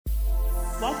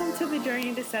Welcome to the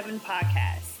Journey to 7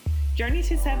 podcast. Journey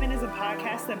to 7 is a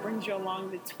podcast that brings you along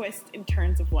the twists and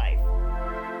turns of life.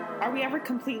 Are we ever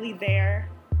completely there,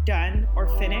 done, or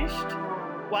finished?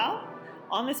 Well,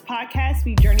 on this podcast,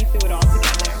 we journey through it all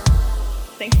together.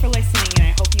 Thanks for listening, and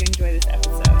I hope you enjoy this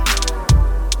episode.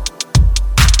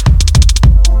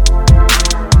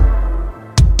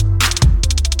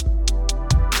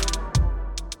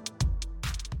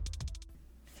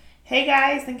 Hey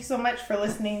guys, thank you so much for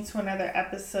listening to another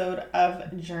episode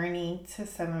of Journey to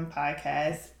 7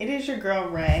 podcast. It is your girl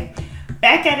Ray,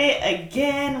 back at it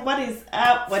again. What is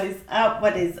up? What is up?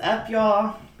 What is up,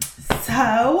 y'all? So,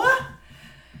 how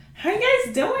you guys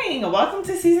doing? Welcome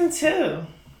to season 2.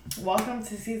 Welcome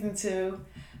to season 2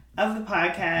 of the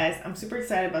podcast. I'm super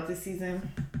excited about this season.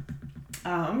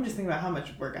 I'm just thinking about how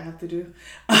much work I have to do.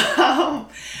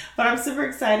 But I'm super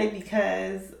excited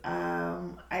because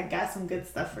I got some good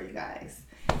stuff for you guys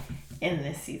in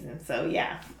this season. So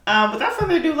yeah. Without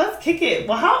further ado, let's kick it.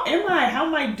 Well, how am I? How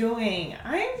am I doing?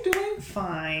 I am doing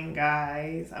fine,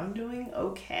 guys. I'm doing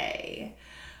okay.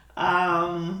 So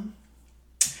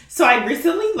I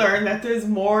recently learned that there's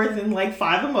more than like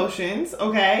 5 emotions,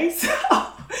 okay? So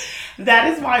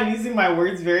that is why I'm using my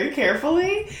words very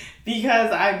carefully,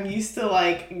 because I'm used to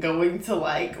like going to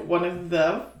like one of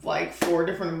the like 4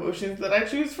 different emotions that I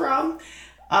choose from.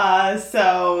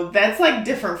 So that's like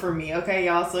different for me, okay,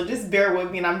 y'all? So just bear with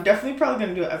me, and I'm definitely probably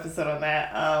gonna do an episode on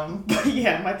that. But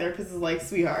yeah, my therapist is like,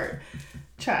 sweetheart,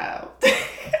 child.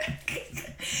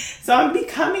 So I'm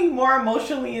becoming more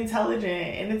emotionally intelligent,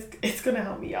 and it's gonna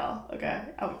help me, y'all. Okay,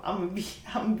 I'm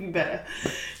gonna be better.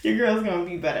 Your girl's gonna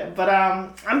be better. But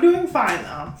I'm doing fine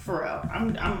though, for real.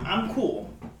 I'm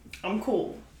cool. I'm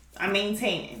cool. I'm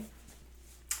maintaining.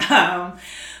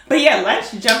 But yeah,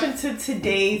 let's jump into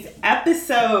today's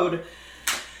episode.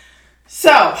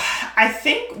 So I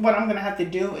think what I'm gonna have to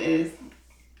do is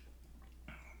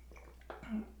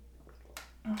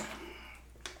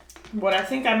what I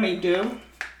think I may do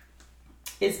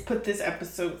is put this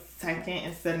episode second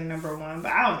instead of number 1.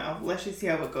 But I don't know. Let's just see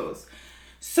how it goes.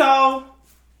 So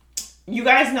you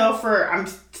guys know I'm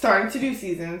starting to do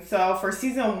seasons. So for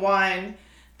season 1,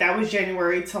 that was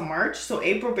January till March. So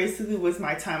April basically was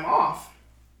my time off.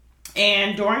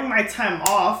 And during my time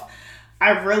off, I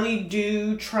really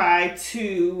do try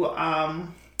to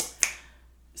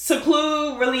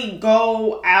seclude, really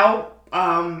go out,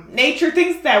 nature,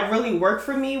 things that really work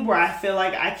for me, where I feel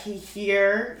like I can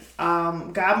hear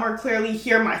God more clearly,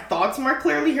 hear my thoughts more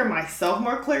clearly, hear myself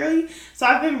more clearly. So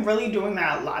I've been really doing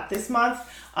that a lot this month.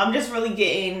 I'm just really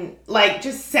getting like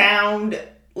just sound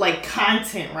like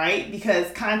content, right? Because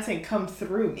content comes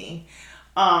through me.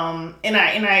 And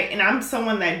I'm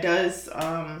someone that does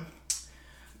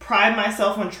pride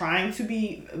myself on trying to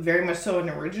be very much so an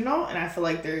original. And I feel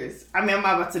like I'm not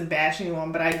about to bash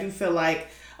anyone, but I do feel like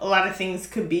a lot of things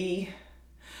could be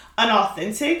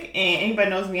unauthentic. And anybody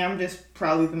knows me, I'm just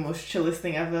probably the most chillest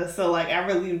thing ever. So like I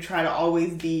really try to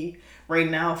always be right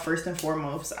now, first and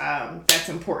foremost, that's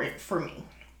important for me.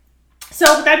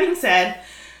 So with that being said,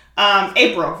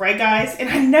 April, right guys? And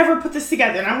I never put this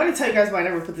together. And I'm going to tell you guys why I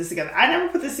never put this together. I never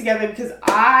put this together because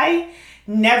I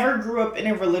never grew up in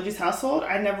a religious household.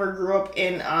 I never grew up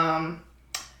in,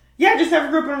 just never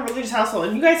grew up in a religious household.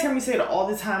 And you guys hear me say it all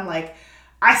the time. Like,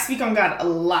 I speak on God a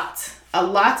lot.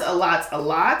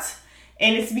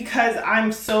 And it's because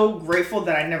I'm so grateful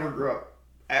that I never grew up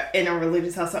in a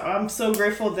religious household. I'm so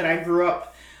grateful that I grew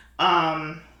up,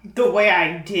 the way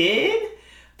I did.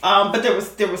 But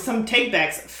there was some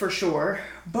takebacks for sure.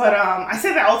 But I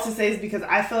say that also says because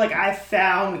I feel like I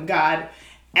found God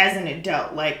as an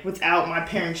adult, like without my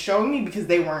parents showing me, because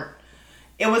it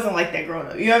wasn't like that growing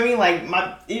up. You know what I mean? Like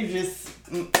it was just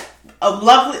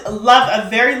a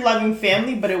very loving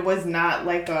family, but it was not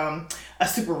like a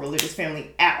super religious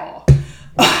family at all.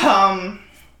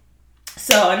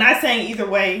 So I'm not saying either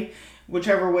way,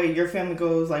 whichever way your family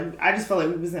goes, like I just felt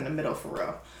like we was in the middle for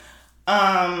real.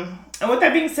 And with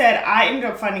that being said, I ended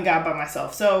up finding God by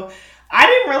myself. So I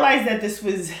didn't realize that this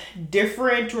was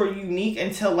different or unique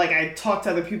until like I talked to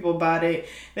other people about it.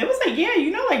 And it was like, yeah, you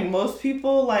know, like most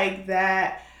people like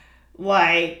that,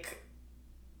 like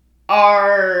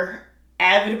are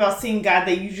avid about seeing God.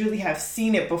 They usually have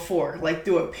seen it before, like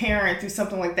through a parent, through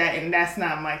something like that. And that's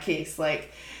not my case.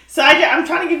 Like, so I'm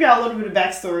trying to give y'all a little bit of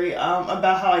backstory,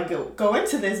 about how I go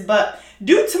into this, but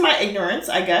due to my ignorance,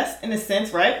 I guess, in a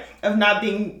sense, right, of not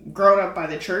being grown up by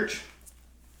the church,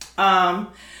 I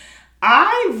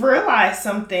realized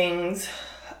some things,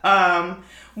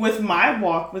 with my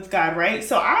walk with God, right?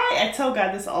 So I tell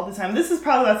God this all the time. This is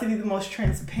probably about to be the most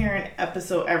transparent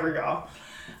episode ever, y'all.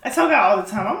 I tell God all the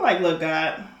time, I'm like, look,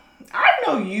 God, I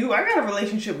know you. I got a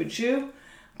relationship with you.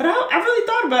 But I really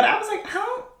thought about it. I was like,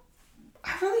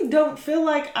 I really don't feel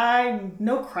like I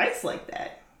know Christ like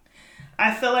that.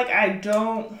 I feel like I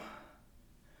don't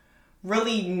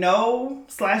really know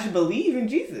 / believe in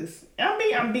Jesus.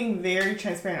 I'm being very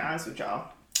transparent and honest with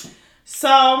y'all. So,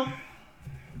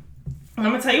 I'm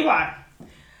going to tell you why.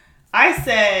 I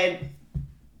said,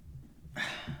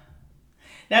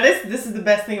 now this is the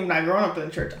best thing of not growing up in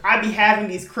the church. I be having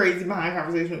these crazy behind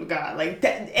conversations with God. Like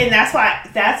that, and that's why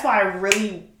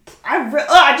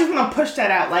I just want to push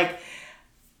that out. Like,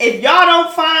 if y'all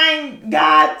don't find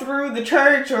God through the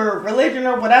church or religion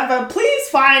or whatever, please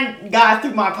find God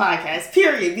through my podcast,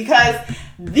 period. Because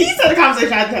these are the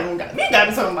conversations I've been having with God. Me and God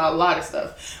been talking about a lot of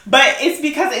stuff. But it's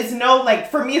because it's no,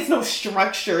 like, for me, it's no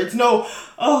structure. It's no,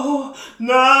 oh,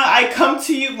 nah, I come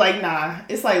to you. Like, nah.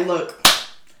 It's like,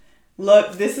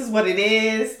 look, this is what it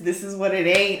is. This is what it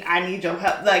ain't. I need your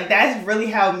help. Like, that's really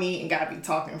how me and God be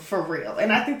talking, for real.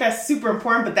 And I think that's super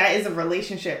important, but that is a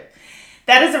relationship.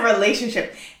 That is a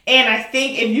relationship. And I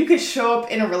think if you could show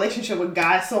up in a relationship with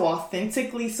God so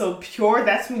authentically, so pure,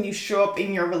 that's when you show up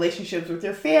in your relationships with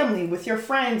your family, with your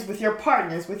friends, with your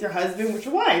partners, with your husband, with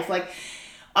your wife. Like,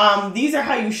 these are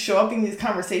how you show up in these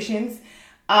conversations.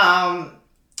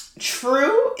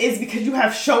 True is because you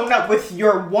have shown up with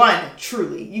your one,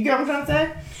 truly. You get what I'm trying to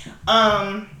say?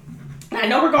 I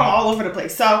know we're going all over the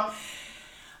place. So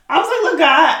I was like, look,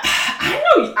 God,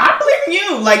 I believe in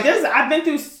you. Like, I've been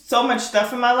through so much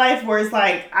stuff in my life where it's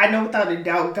like, I know without a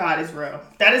doubt God is real.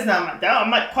 That is not my doubt. I'm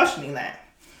not questioning that.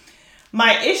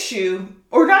 My issue,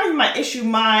 or not even my issue,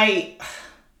 my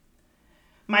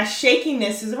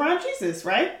shakiness is around Jesus,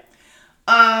 right?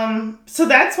 So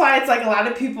that's why it's like a lot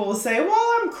of people will say,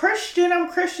 well, I'm Christian.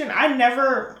 I don't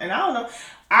know.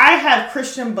 I have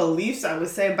Christian beliefs, I would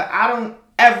say, but I don't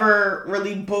ever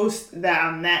really boast that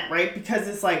I'm that, right? Because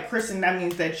it's like Christian, that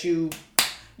means that you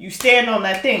stand on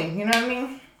that thing, you know what I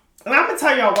mean? And I'm gonna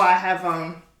tell y'all why I have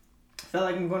I feel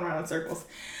like I'm going around in circles.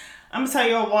 I'm gonna tell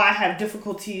y'all why I have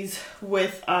difficulties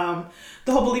with the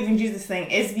whole believing Jesus thing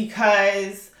is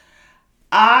because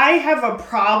I have a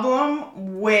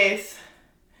problem with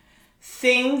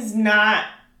things not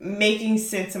making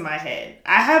sense in my head.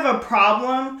 I have a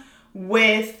problem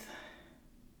with,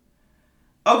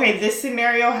 okay, this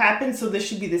scenario happened, so this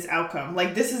should be this outcome.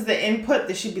 Like, this is the input,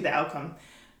 this should be the outcome.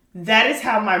 That is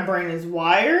how my brain is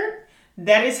wired.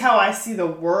 That is how I see the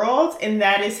world. And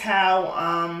that is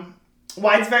how,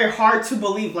 why it's very hard to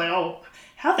believe, like, oh,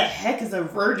 how the heck is a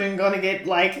virgin going to get,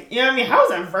 like, you know what I mean? How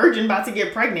is a virgin about to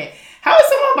get pregnant? How is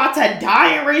someone about to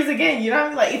die and raise again? You know what I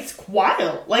mean? Like, it's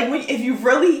wild. Like, if you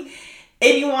really,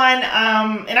 anyone,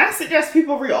 and I suggest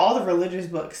people read all the religious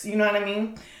books, you know what I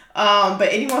mean? But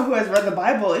anyone who has read the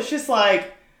Bible, it's just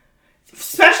like,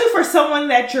 especially for someone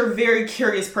that you're a very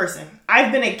curious person.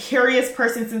 I've been a curious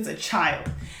person since a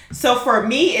child. So for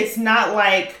me, it's not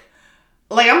like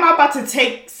I'm not about to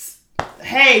take,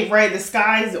 hey, Ray, the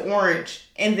sky's orange.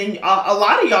 And then a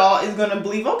lot of y'all is going to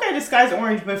believe, okay, the sky's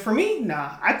orange. But for me,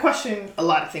 nah. I question a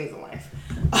lot of things in life.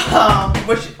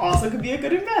 Which also could be a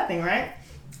good and bad thing, right?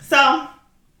 So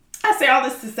I say all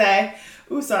this to say,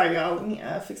 ooh, sorry, y'all. Let me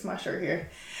fix my shirt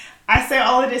here. I say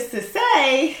all of this to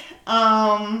say,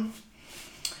 I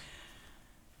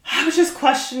was just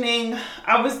questioning,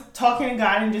 I was talking to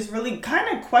God and just really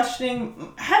kind of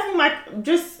questioning,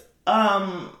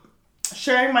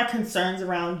 sharing my concerns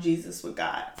around Jesus with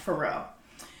God, for real.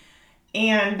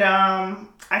 And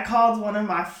I called one of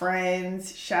my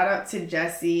friends, shout out to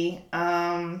Jesse,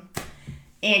 and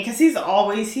because he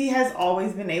has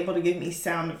always been able to give me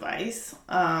sound advice.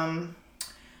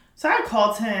 So I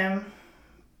called him,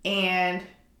 and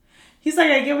he's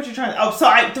like, I get what you're trying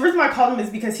to... the reason why I called him is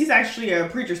because he's actually a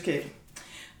preacher's kid.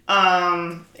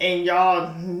 And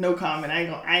y'all, no comment.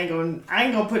 I ain't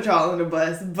gonna put y'all on the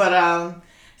bus. But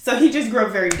so he just grew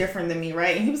up very different than me,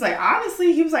 right? And he was like,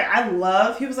 honestly, I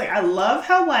love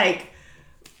how like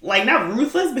not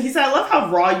ruthless, but he said, I love how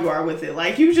raw you are with it.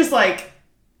 Like, he was like,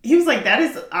 that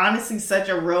is honestly such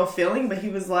a real feeling. But he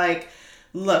was like,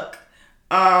 look,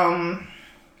 the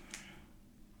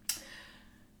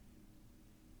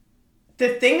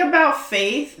thing about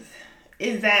faith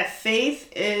is that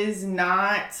faith is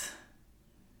not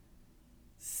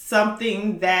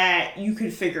something that you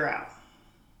could figure out.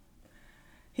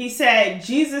 He said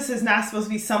Jesus is not supposed to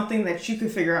be something that you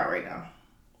could figure out right now.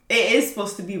 It is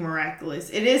supposed to be miraculous.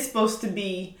 It is supposed to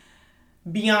be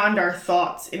beyond our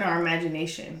thoughts and our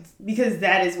imaginations, because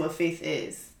that is what faith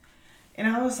is. And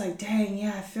I was like, dang,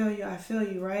 yeah, I feel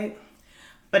you, right?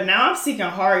 But now I'm seeking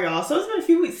hard, y'all. So it's been a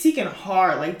few weeks seeking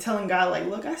hard, like telling God, like,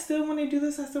 look, I still want to do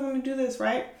this,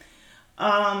 right?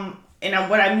 and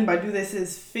what I mean by do this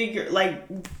is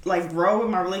grow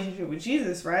in my relationship with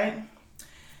Jesus, right?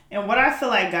 And what I feel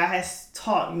like God has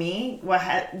taught me, what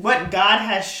God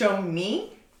has shown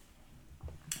me,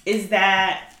 is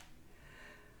that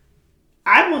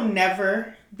I will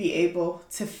never be able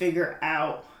to figure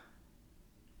out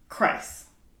Christ.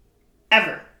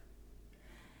 Ever.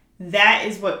 That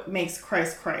is what makes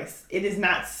Christ Christ. It is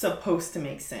not supposed to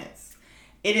make sense.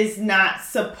 It is not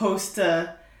supposed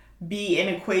to be an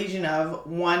equation of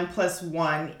 1 +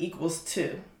 1 =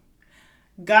 2.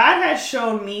 God has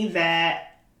shown me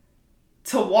that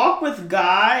to walk with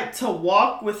God, to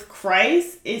walk with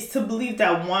Christ, is to believe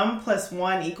that 1 +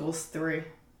 1 = 3,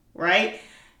 right?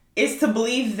 It's to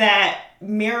believe that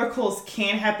miracles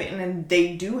can happen and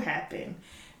they do happen.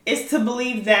 It's to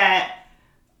believe that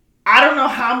I don't know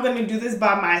how I'm going to do this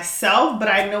by myself, but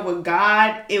I know with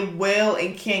God, it will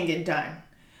and can get done.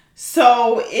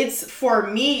 So for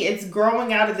me, it's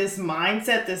growing out of this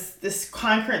mindset, this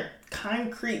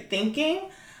concrete thinking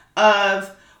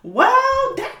of,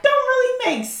 well, that don't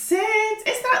really make sense.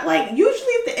 It's not like, usually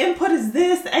if the input is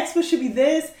this, the output should be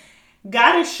this.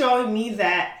 God is showing me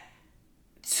that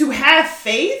to have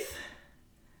faith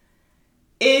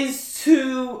is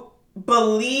to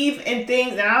believe in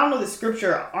things, and I don't know the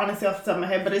scripture honestly off the top of my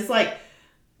head, but it's like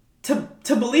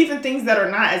to believe in things that are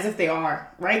not as if they are,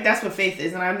 right? That's what faith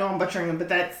is, and I know I'm butchering it, but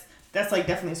that's like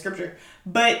definitely scripture.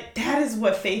 But that is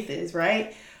what faith is,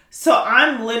 right? So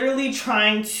I'm literally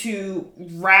trying to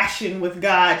ration with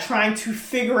God, trying to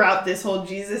figure out this whole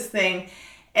Jesus thing,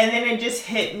 and then it just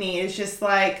hit me. It's just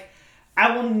like,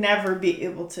 I will never be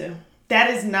able to. That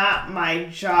is not my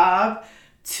job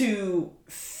to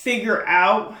figure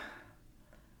out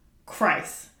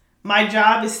Christ. My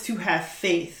job is to have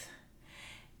faith.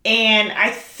 And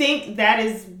I think that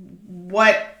is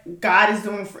what God is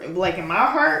doing for, like, in my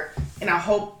heart, and I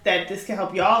hope that this can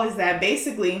help y'all, is that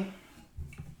basically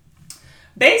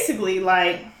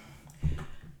like,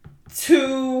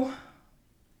 to,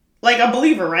 like, a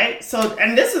believer, right? So,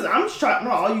 and this is, I'm just trying,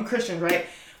 no, all you Christians, right?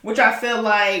 Which I feel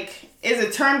like is a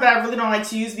term that I really don't like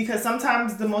to use, because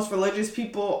sometimes the most religious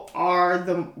people are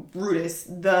the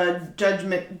rudest, the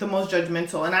most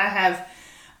judgmental. And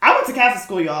I went to Catholic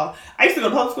school, y'all. I used to go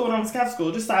to public school when I was Catholic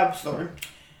school, just side story.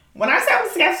 When I said I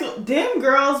was to Catholic school, them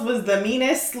girls was the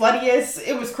meanest, sluttiest.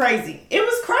 It was crazy. I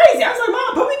was like,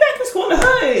 Mom, put me back in school in the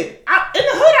hood. In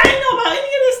the hood, I didn't know about any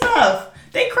of this stuff.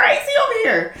 They crazy over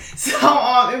here.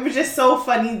 So it was just so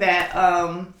funny that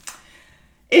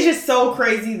it's just so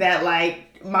crazy that,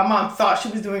 like, my mom thought she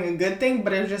was doing a good thing,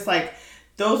 but it was just like,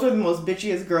 those were the most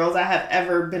bitchiest girls I have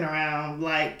ever been around.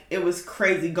 Like, it was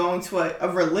crazy going to a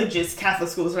religious Catholic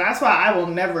school. So that's why I will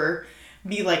never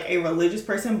be like a religious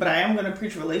person, but I am going to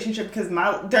preach relationship, because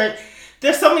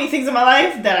there's so many things in my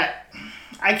life that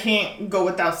I can't go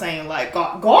without saying, like,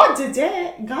 God did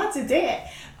that. God did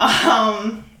that.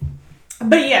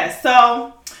 But yeah,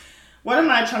 so what am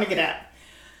I trying to get at?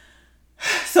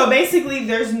 So basically,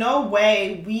 there's no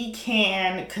way we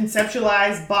can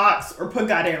conceptualize, box, or put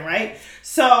God in, right?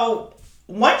 So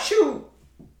once you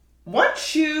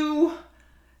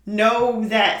know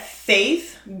that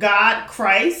faith, God,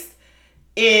 Christ,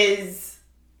 is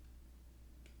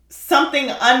something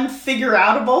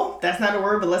unfigureoutable, that's not a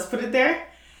word, but let's put it there.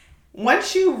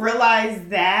 Once you realize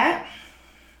that,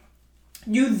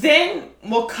 you then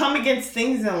will come against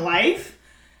things in life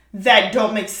that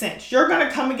don't make sense. You're going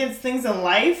to come against things in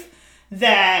life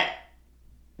that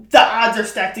the odds are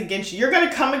stacked against you. You're going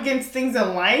to come against things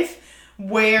in life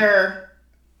where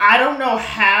I don't know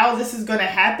how this is going to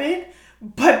happen,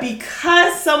 but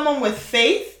because someone with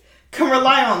faith can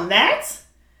rely on that,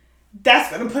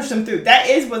 that's going to push them through. That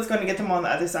is what's going to get them on the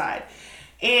other side.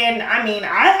 And I mean,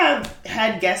 I have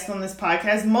had guests on this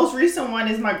podcast. Most recent one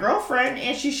is my girlfriend,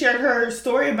 and she shared her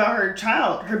story about her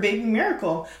child, her baby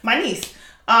Miracle, my niece.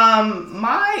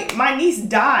 My niece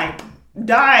died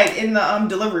in the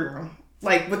delivery room.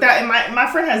 Like, with that, and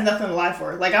my friend has nothing to lie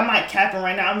for. Like, I'm not capping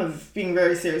right now. I'm being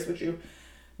very serious with you.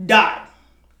 Died.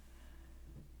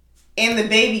 And the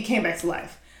baby came back to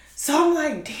life. So I'm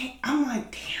like,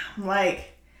 damn,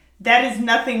 like, that is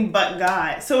nothing but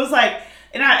God. So it's like,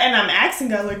 and I'm asking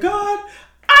God, like, God,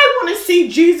 I want to see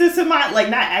Jesus in my, like,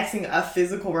 not asking a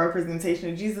physical representation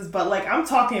of Jesus, but, like, I'm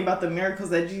talking about the miracles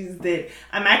that Jesus did.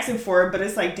 I'm asking for it, but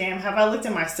it's like, damn, have I looked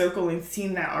at my circle and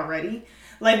seen that already?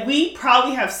 Like, we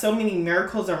probably have so many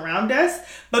miracles around us,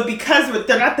 but because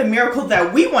they're not the miracle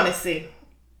that we want to see,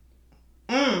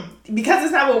 because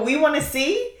it's not what we want to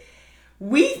see,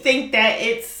 we think that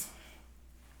it's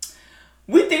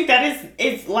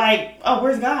like, oh,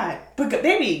 where's God? But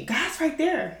baby, God's right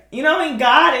there. You know what I mean?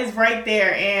 God is right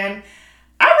there. And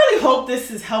I really hope this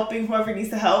is helping whoever needs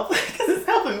to help, because it's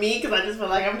helping me, because I just feel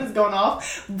like I'm just going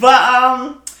off.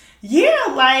 But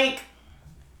yeah, like,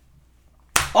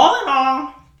 all in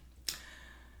all,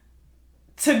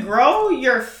 to grow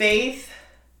your faith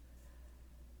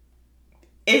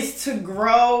is to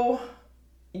grow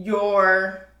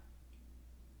your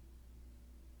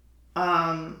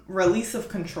release of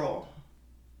control.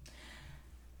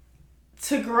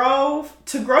 To grow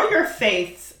your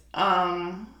faith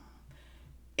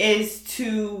is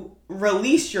to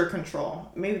release your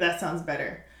control. Maybe that sounds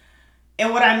better.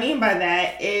 And what I mean by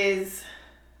that is,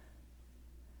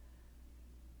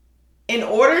 in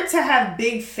order to have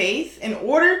big faith, in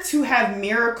order to have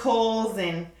miracles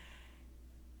and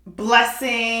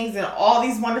blessings and all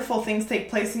these wonderful things take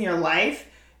place in your life,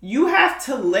 you have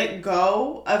to let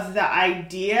go of the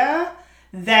idea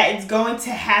that it's going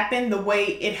to happen the way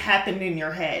it happened in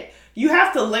your head. You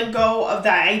have to let go of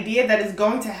the idea that it's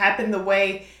going to happen the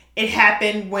way it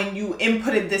happened when you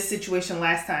inputted this situation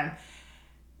last time.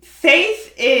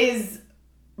 Faith is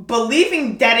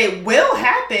believing that it will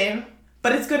happen,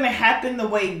 but it's going to happen the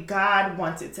way God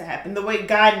wants it to happen, the way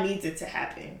God needs it to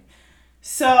happen.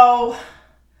 So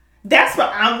that's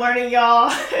what I'm learning,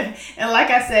 y'all. And like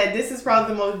I said, this is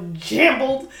probably the most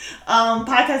jambled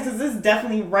podcast, because this is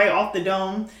definitely right off the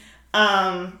dome.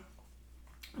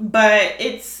 But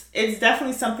it's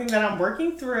definitely something that I'm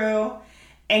working through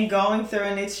and going through,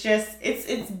 and it's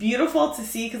it's beautiful to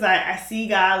see, because I see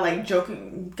God like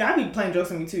joking. God be playing jokes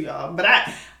with me too, y'all. But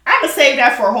I'm gonna save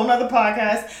that for a whole nother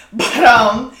podcast.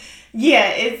 But yeah,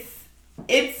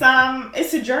 it's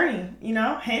a journey, you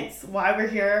know, hence why we're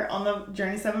here on the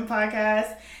Journey 7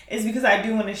 podcast, is because I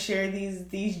do want to share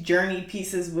these journey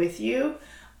pieces with you.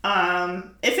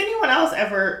 If anyone else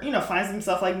ever, you know, finds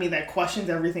himself like me, that questions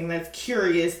everything, that's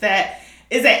curious, that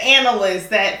is an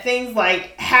analyst, that things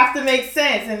like have to make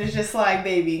sense, and it's just like,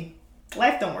 baby,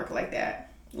 life don't work like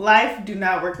that. Life do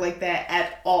not work like that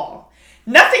at all.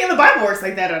 Nothing in the Bible works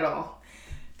like that at all.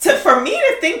 For me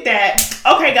to think that,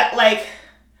 okay, God, like,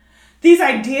 these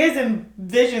ideas and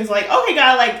visions, like, okay,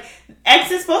 God, like,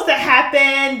 X is supposed to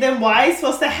happen, then Y is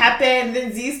supposed to happen,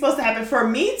 then Z is supposed to happen. For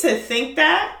me to think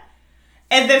that,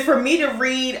 and then for me to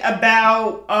read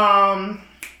about,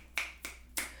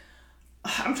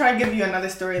 I'm trying to give you another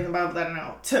story in the Bible that I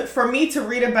know. For me to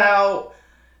read about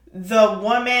the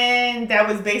woman that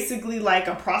was basically like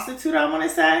a prostitute, I want to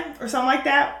say, or something like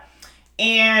that.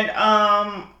 And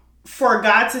for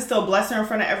God to still bless her in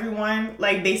front of everyone,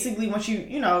 like, basically when she,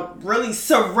 you know, really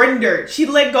surrendered, she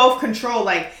let go of control.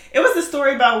 Like, it was the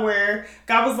story about where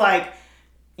God was like,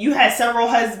 you had several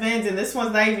husbands and this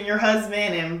one's not even your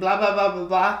husband, and blah, blah, blah, blah,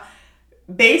 blah.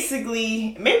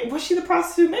 Basically, maybe was she the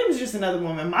prostitute? Maybe it was just another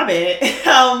woman. My bad.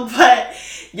 But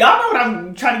y'all know what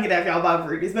I'm trying to get at, y'all, Bible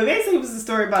readers. But basically, it was a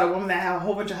story about a woman that had a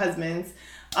whole bunch of husbands.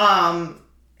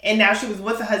 And now she was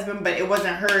with a husband, but it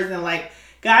wasn't hers. And like,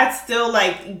 God still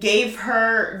like gave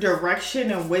her direction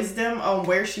and wisdom on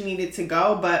where she needed to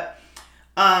go. But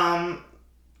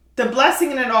the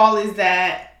blessing in it all is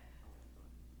that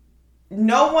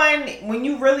no one, when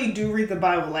you really do read the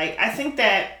Bible, like, I think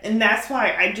that, and that's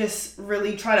why I just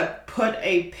really try to put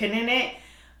a pin in it,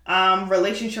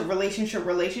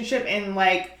 relationship, and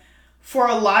like, for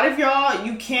a lot of y'all,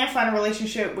 you can't find a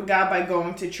relationship with God by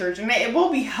going to church, and it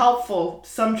will be helpful,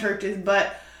 some churches,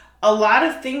 but a lot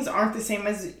of things aren't the same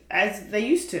as they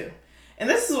used to, and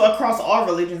this is across all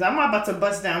religions. I'm not about to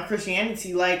bust down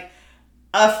Christianity. Like,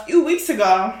 a few weeks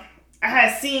ago, I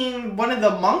had seen one of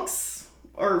the monks,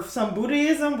 or some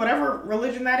Buddhism, whatever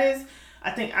religion that is.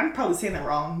 I think I'm probably saying that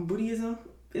wrong. Buddhism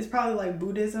is probably like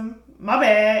Buddhism. My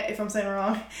bad if I'm saying it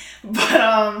wrong.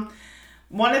 But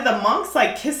one of the monks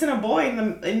like kissing a boy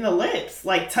in the lips,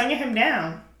 like tonguing him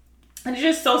down. And it's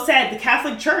just so sad. The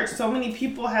Catholic Church, so many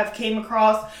people have came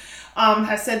across,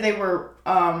 have said they were,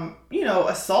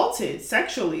 assaulted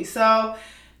sexually. So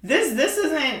this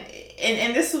isn't,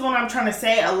 and this is what I'm trying to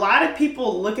say. A lot of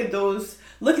people look at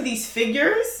these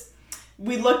figures.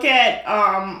 We look at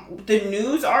the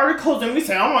news articles and we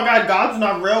say, oh my God, God's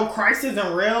not real. Christ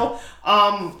isn't real.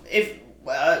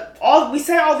 We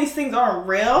say all these things aren't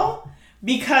real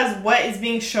because what is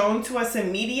being shown to us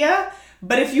in media.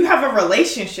 But if you have a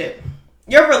relationship,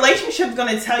 your relationship is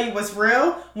going to tell you what's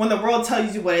real when the world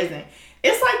tells you what isn't.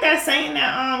 It's like that saying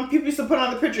that people used to put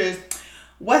on the pictures,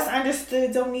 what's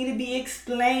understood don't need to be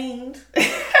explained.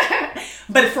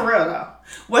 But for real though,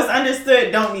 what's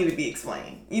understood don't need to be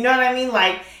explained. You know what I mean?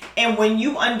 Like, and when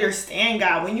you understand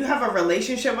God, when you have a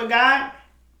relationship with God,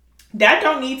 that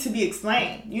don't need to be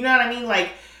explained. You know what I mean?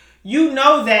 Like, you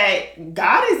know that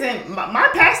God isn't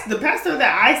the pastor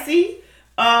that I see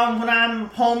when I'm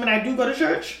home and I do go to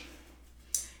church.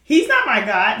 He's not my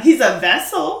God. He's a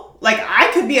vessel. Like, I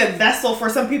could be a vessel for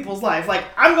some people's life. Like,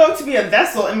 I'm going to be a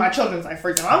vessel in my children's life, for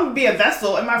example. I'm going to be a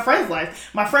vessel in my friend's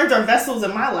life. My friends are vessels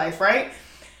in my life, right?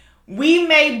 We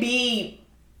may be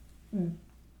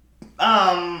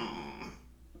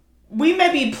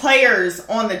players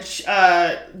on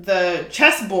the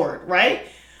chessboard, right?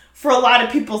 For a lot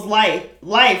of people's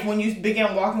life when you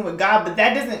begin walking with God, but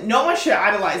that doesn't, no one should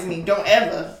idolize me. Don't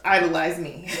ever idolize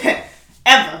me.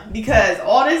 Ever. Because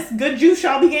all this good juice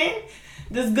shall be gained.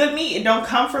 This good meat, it don't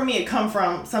come from me, it come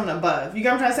from something above. You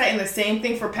get what I'm trying to say? And the same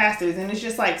thing for pastors. And it's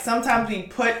just like, sometimes we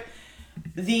put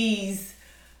these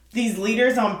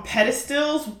leaders on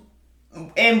pedestals,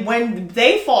 and when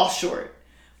they fall short,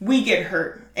 we get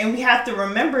hurt. And we have to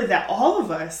remember that all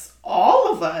of us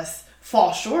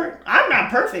fall short. I'm not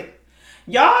perfect.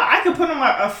 Y'all, I could put on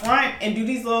a front and do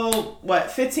these little,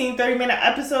 15, 30-minute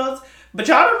episodes, but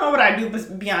y'all don't know what I do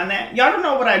beyond that. Y'all don't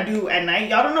know what I do at night.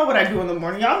 Y'all don't know what I do in the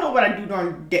morning. Y'all know what I do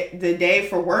during the day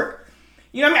for work.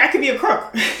 You know what I mean? I could be a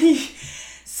crook.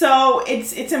 So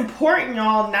it's important,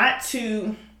 y'all, not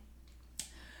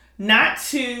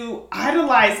to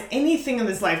idolize anything in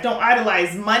this life. Don't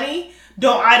idolize money.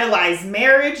 Don't idolize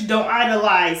marriage. Don't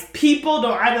idolize people.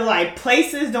 Don't idolize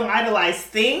places. Don't idolize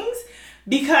things.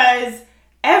 Because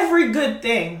every good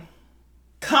thing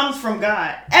comes from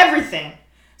God. Everything.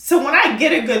 So when I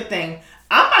get a good thing,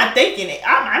 I'm not thinking it.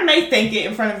 I may think it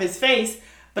in front of his face.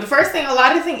 But the first thing, a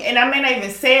lot of things, and I may not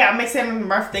even say it. I may say it in the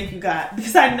mouth, thank you, God.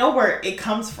 Because I know where it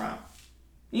comes from.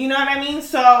 You know what I mean?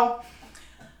 So,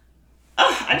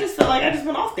 I just feel like I just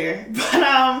went off there.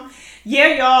 But,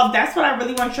 yeah, y'all, that's what I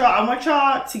really want y'all. I want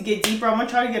y'all to get deeper. I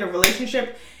want y'all to get a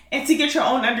relationship and to get your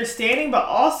own understanding. But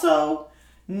also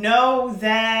know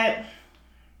that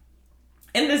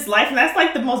in this life, and that's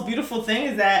like the most beautiful thing,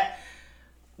 is that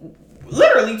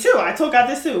literally, too, I told God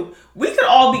this too, we could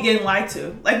all be getting lied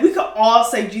to. Like, we could all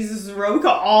say Jesus is real. We could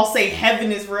all say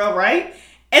heaven is real, right?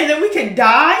 And then we could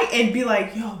die and be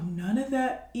like, yo, none of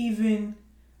that even,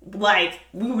 like,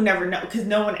 we would never know. Because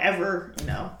no one ever,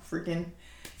 freaking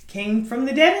came from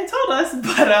the dead and told us.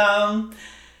 But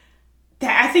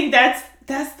I think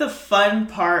that's the fun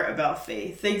part about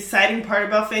faith. The exciting part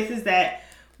about faith is that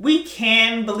we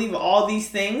can believe all these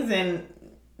things, and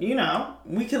we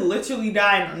could literally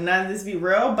die and none of this be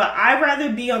real. But I'd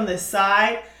rather be on the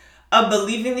side of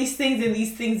believing these things and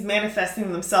these things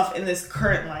manifesting themselves in this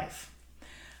current life.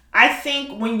 I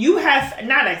think when you have,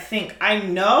 I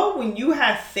know when you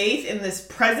have faith in this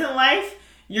present life,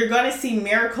 you're going to see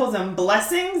miracles and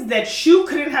blessings that you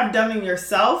couldn't have done in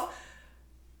yourself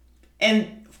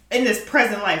and in this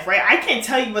present life, right? I can't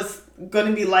tell you what's going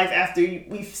to be life after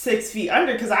we 6 feet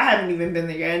under, because I haven't even been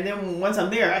there yet. And then once I'm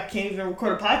there, I can't even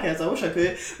record a podcast. I wish I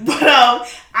could, but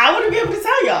I wouldn't be able to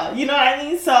tell y'all. You know what I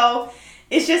mean? So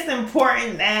it's just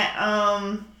important that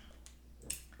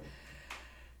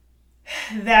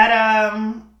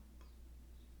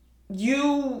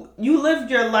you lived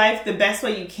your life the best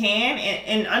way you can,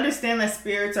 and understand that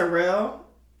spirits are real.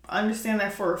 Understand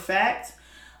that for a fact.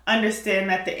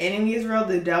 Understand that the enemy is real,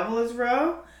 the devil is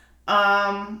real.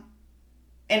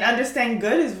 And understand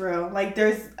good is real. Like,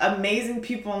 there's amazing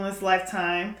people in this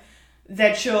lifetime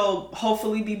that you'll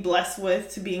hopefully be blessed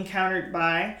with, to be encountered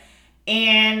by,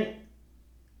 and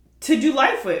to do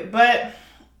life with. But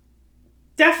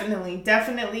definitely,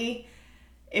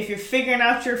 if you're figuring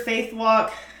out your faith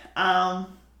walk,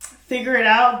 figure it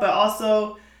out, but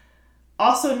also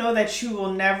know that you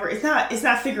will never, it's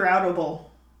not figure outable.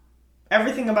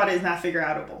 Everything about it is not figure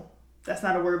outable. That's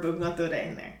not a word, but we're going to throw that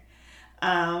in there.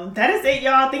 That is it,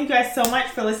 y'all. Thank you guys so much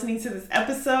for listening to this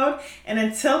episode. And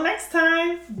until next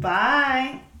time,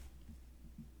 bye.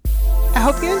 I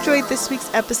hope you enjoyed this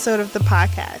week's episode of the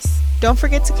podcast. Don't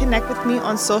forget to connect with me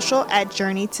on social at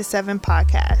Journey to 7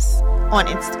 Podcasts on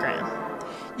Instagram.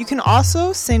 You can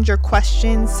also send your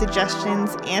questions,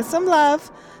 suggestions, and some love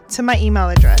to my email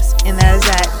address, and that is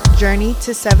at journey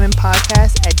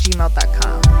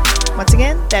to7podcast@gmail.com. Once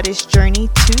again, that is journey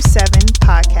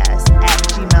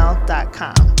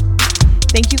to7podcast@gmail.com.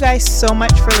 Thank you guys so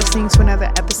much for listening to another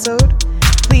episode.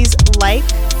 Please like,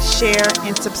 share,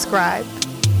 and subscribe.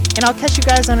 And I'll catch you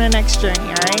guys on the next journey,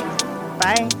 all right?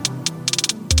 Bye.